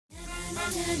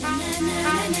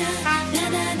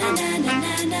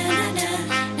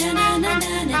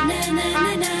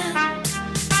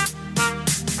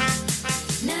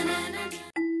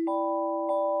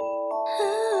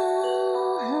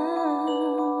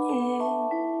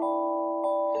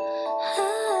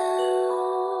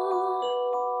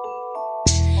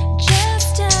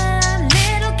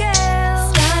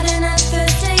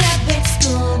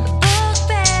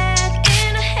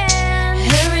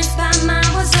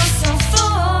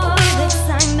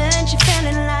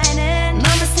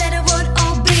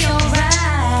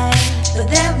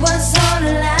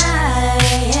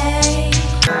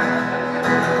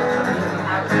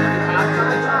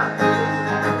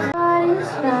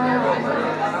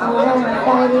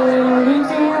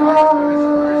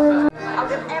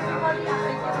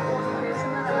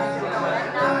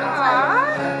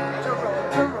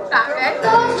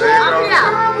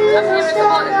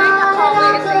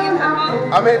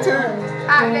I'm here too.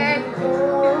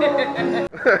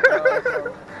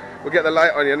 We'll get the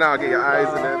light on you now, get your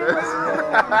eyes in it.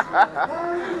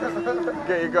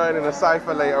 Get you going in a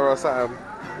cypher later or something.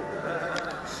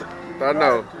 Don't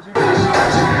know.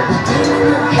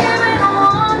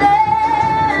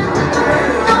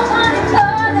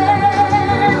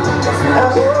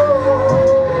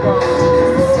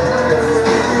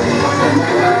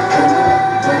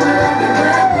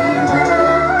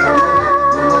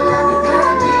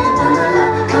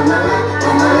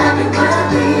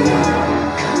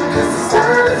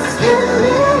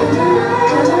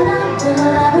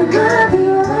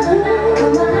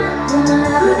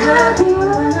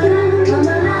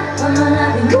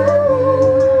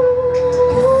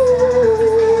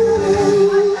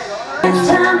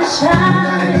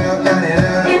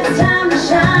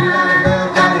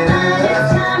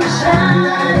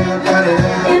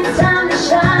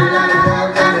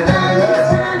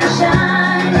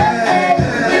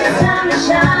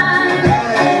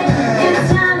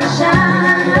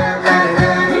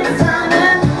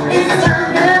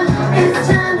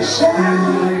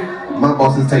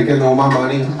 Taking all my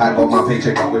money, I got my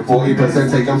paycheck up with 40%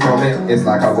 taken from it. It's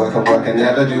like I work and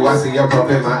never do I see a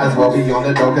profit. Might as well be on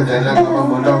the door, cause then I got my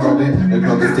window rub it. The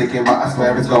clock is ticking, but I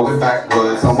swear it's going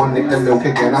backwards. Someone nicked the milk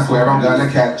again, I swear I'm gonna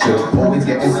catch you. Always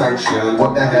getting sanctioned,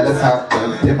 what the hell has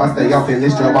happened? If I stay up in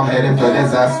this job, I'm heading for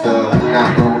disaster. Now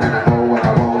I'm grown and I know what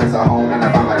I want is a home and a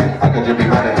family. I could just be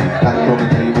mad at me, like broken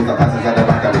tables, the passes at the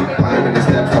back of me. Climbing the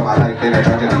steps of my life in a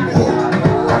tragedy.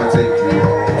 Gotta take you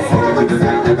home, hold you to the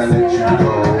night, never let you go.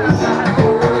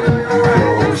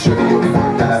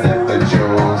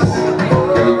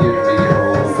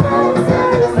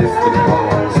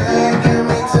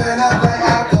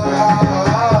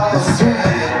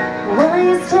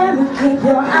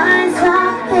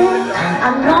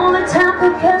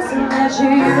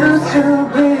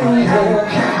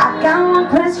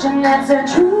 That's a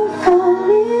truth for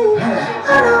me. I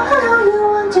know you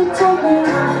want to take me.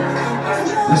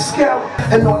 The scout,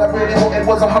 and all I really wanted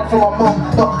was a hug from my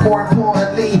mum. But more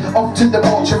importantly, off to the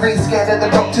mortuary. Scared of the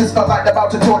doctors, felt like they're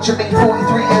about to torture me.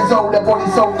 43 years old, her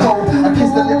body so cold. I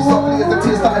kissed the lips softly as the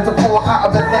tears started to pour out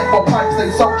of her neck. While pipes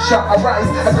they so shut her eyes.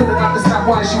 I couldn't understand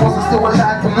why she wasn't still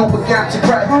alive. We all began to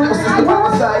cry. Little sister by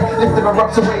my side, lifted her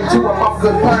up to wave to her mum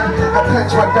goodbye. I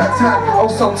clenched my dad's hand, oh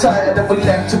so tired, and we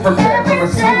left to prepare for a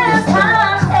serious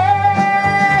time.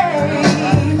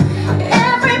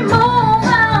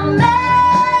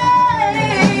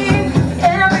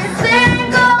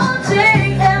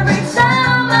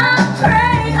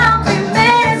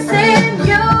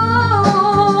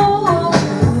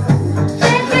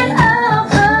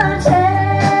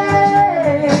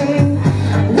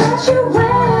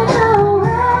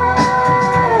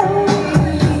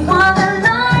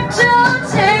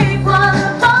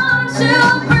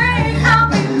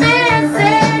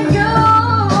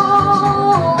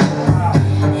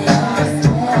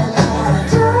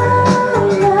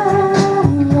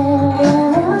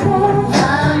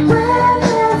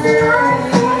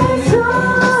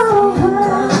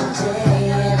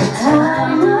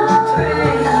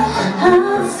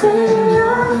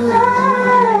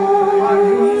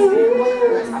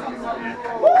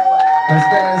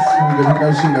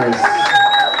 She knows.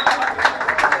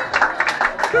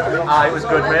 It was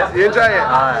good, mate. You enjoy it?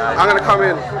 I'm gonna come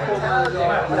in.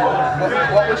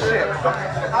 What was shit?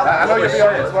 I know you'll be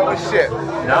honest. What was shit?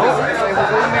 No. It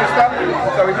was all new stuff,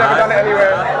 so we've never done it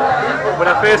anywhere. When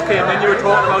I first came in, you were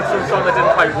talking about some song that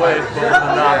didn't quite work,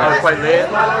 but I was quite late.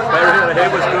 But everything on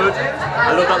here was good.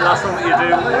 I love that last song that you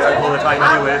do all the time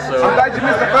anyway. So I'm glad you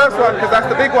missed the first one because that's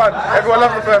the big one. Everyone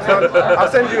loves the first one. I'll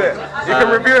send you it. You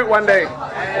can review it one day.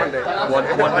 One day. One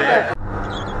day.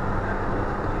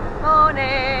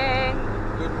 Morning.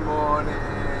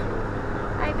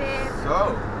 babe.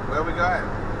 So, where are we going?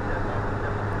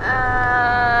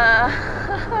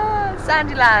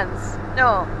 Sandylands.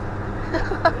 No.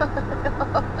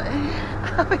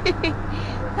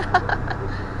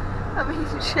 I mean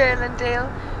Shurlandale.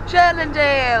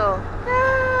 Shurlandale.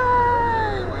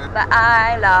 Yeah. The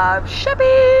Isle of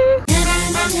Shippy.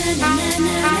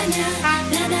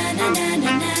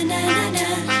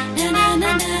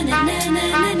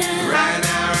 Right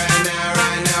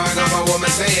now, I got my woman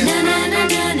saying.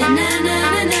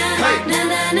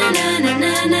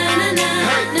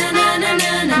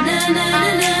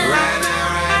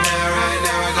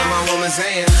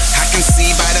 I can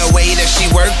see by the way that she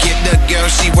work it, the girl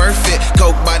she worth it.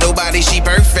 Coke bottle body, she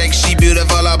perfect, she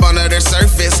beautiful up under the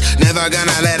surface. Never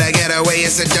gonna let her get away,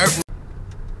 it's a dirt.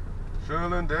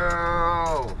 Shurland,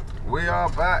 we are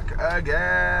back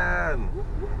again.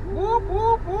 Whoop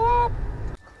whoop whoop.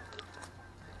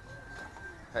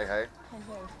 Hey hey.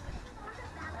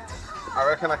 I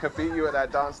reckon I could beat you at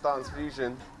that Dance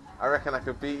Fusion. I reckon I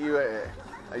could beat you at it.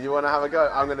 You wanna have a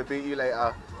go? I'm gonna beat you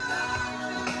later.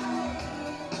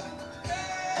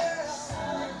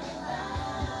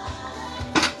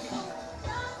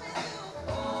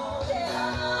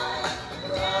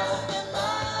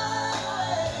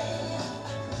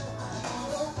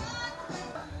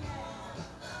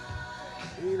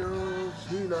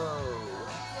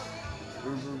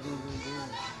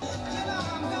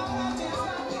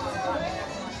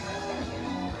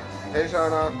 Hey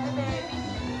Shauna.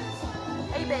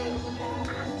 Hey babe.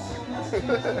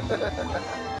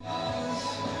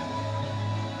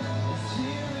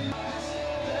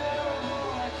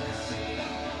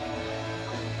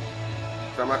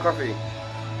 Is that my coffee?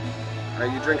 Are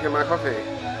you drinking my coffee?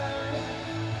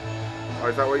 Oh,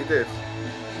 is that what you did?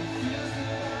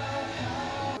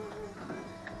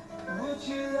 Would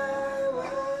you lie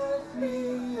with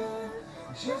me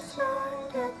just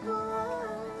like a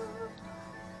girl?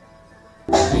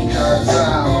 Because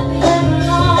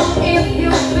if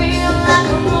you feel like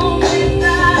a room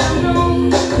without a room,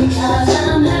 because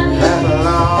I'm happy. Clap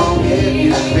along if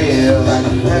you feel like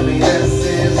happiness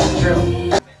is true.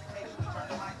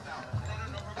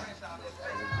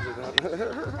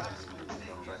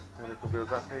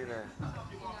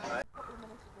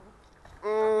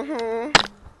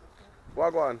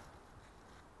 Wagwan.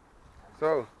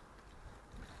 So,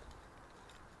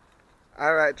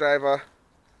 alright driver,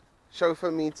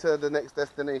 chauffeur me to the next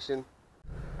destination.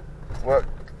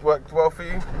 Worked well for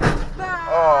you?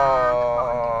 Oh,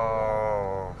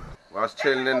 I was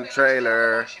chilling in the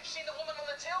trailer.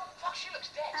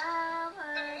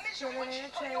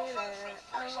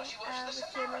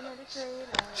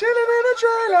 Chilling in the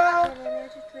trailer.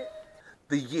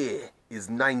 The year is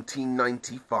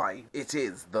 1995. It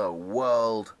is the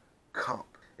World Cup.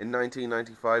 In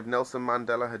 1995, Nelson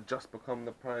Mandela had just become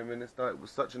the Prime Minister. It was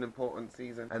such an important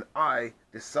season. And I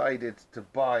decided to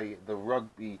buy the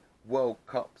Rugby World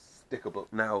Cup sticker book.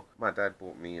 Now, my dad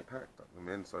bought me a pack, tucked them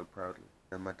in so proudly.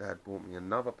 And my dad bought me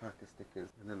another pack of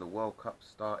stickers. And then the World Cup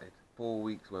started. 4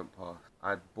 weeks went past.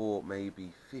 I'd bought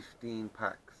maybe 15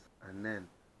 packs. And then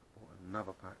bought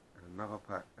another pack. Another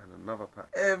pack and another pack.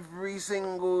 Every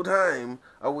single time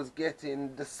I was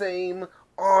getting the same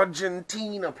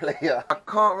Argentina player. I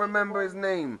can't remember his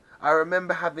name. I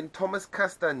remember having Thomas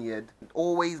Castañed,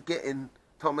 always getting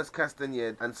Thomas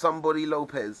Castañed and somebody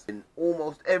Lopez in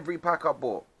almost every pack I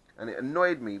bought. And it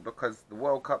annoyed me because the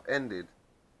World Cup ended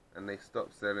and they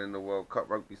stopped selling the World Cup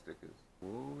rugby stickers.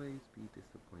 Always be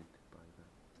disappointed by that.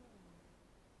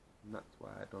 And that's why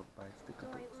I don't buy sticker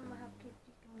books anymore.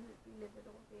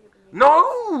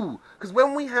 No! Because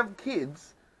when we have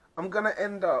kids, I'm going to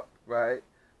end up, right,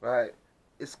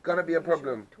 it's going to be a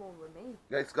problem.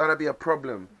 It's going to be a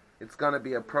problem. It's going to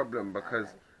be a problem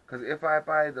because if I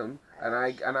buy them and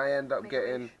I end up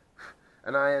getting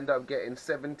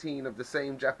 17 of the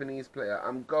same Japanese player,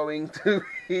 I'm going to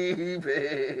be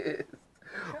pissed.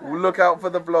 Look out for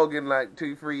the vlog in like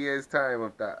 2-3 years time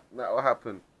of that. That will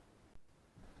happen.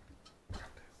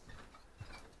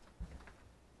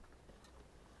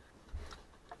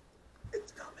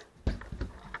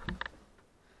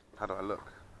 How do I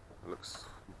look? It looks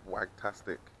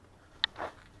wagtastic.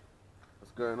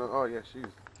 What's going on? Oh yeah,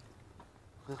 shoes.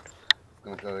 It's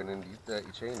gonna go in these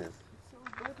dirty trainers.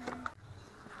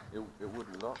 It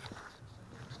wouldn't lock.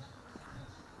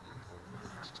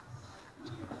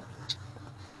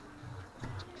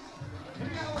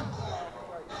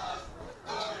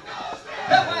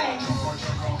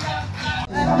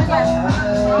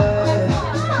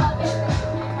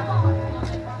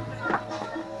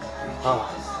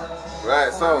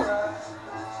 Right, so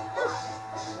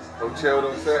all chilled,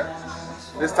 all set.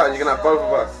 This time you're gonna have both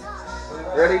of us.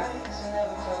 Ready?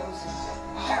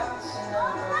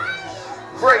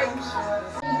 Break!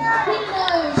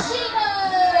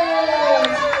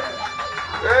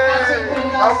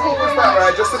 How cool was that,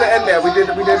 right? Just to the end there, we did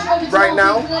right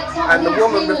now, and the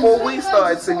woman, before we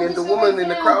started singing, the woman in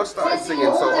the crowd started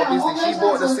singing, so obviously she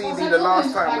bought the CD the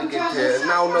last time we gigged here, and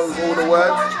now knows all the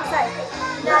words.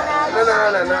 Na na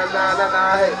na na na na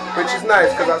na, hey, which is nice,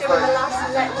 because that's like... the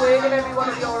last word of every one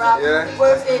of your rap. Yeah.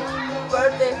 Word it.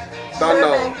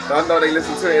 Don't know, they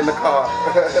listen to it in the car.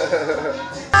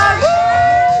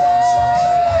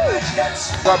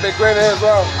 Got a big grin here as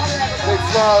well. Big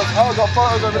smiles. Oh, got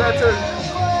photos over there too.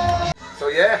 So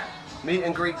yeah, meet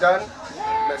and greet done.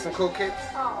 Met some cool kids.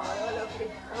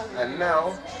 And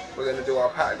now we're going to do our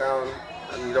pat down,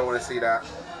 and you don't want to see that.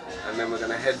 And then we're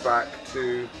going to head back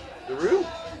to the room.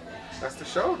 That's the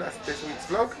show. That's this week's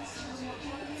vlog.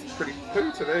 It's pretty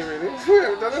poo today, really. We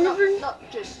haven't done anything. Not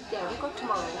just, yeah, we've got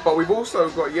tomorrow. But we've also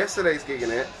got yesterday's gig in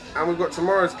it, and we've got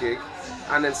tomorrow's gig,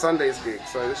 and then Sunday's gig.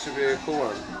 So this should be a cool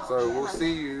one. So we'll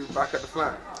see you back at the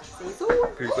flat.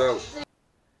 Peace out.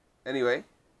 Anyway.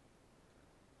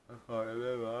 I can't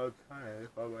remember. I'm tired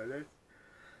if I'm like this.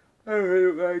 I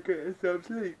really look like getting some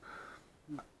sleep.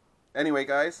 Anyway,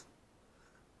 guys.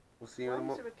 We'll see you in the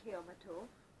morning.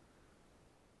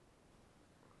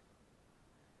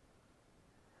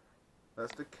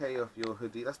 That's the K off your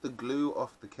hoodie. That's the glue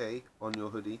off the K on your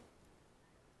hoodie.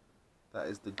 That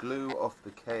is the glue off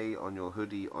the K on your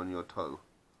hoodie on your toe.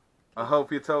 I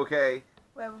hope you're okay.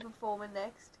 Where we're performing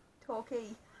next?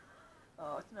 Torquay.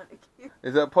 Oh, it's not cute.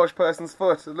 Is that a posh person's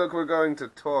foot? Look, we're going to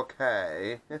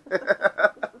Torquay.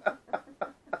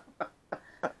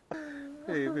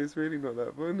 Hey, it's really not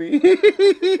that funny.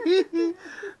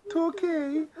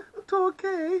 Torquay,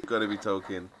 Torquay. Gotta be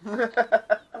talking.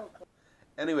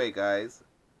 Anyway, guys,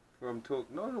 from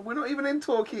no, we're not even in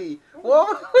Torquay.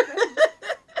 What?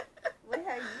 Where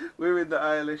are you? We're in the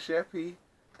Isle of Sheppey.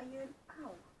 Are you in?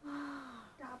 Ow.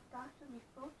 Dab that on your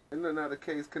foot. And look, now the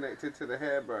K is connected to the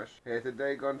hairbrush. Hair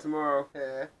today, gone tomorrow.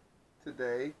 Hair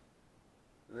today,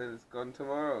 and then it's gone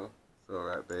tomorrow. It's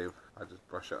alright, babe. I just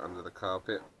brush it under the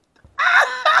carpet.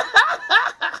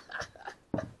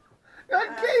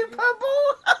 I'm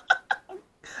K-Purple!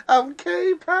 I'm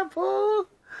K-Purple!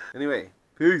 Anyway,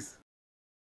 peace.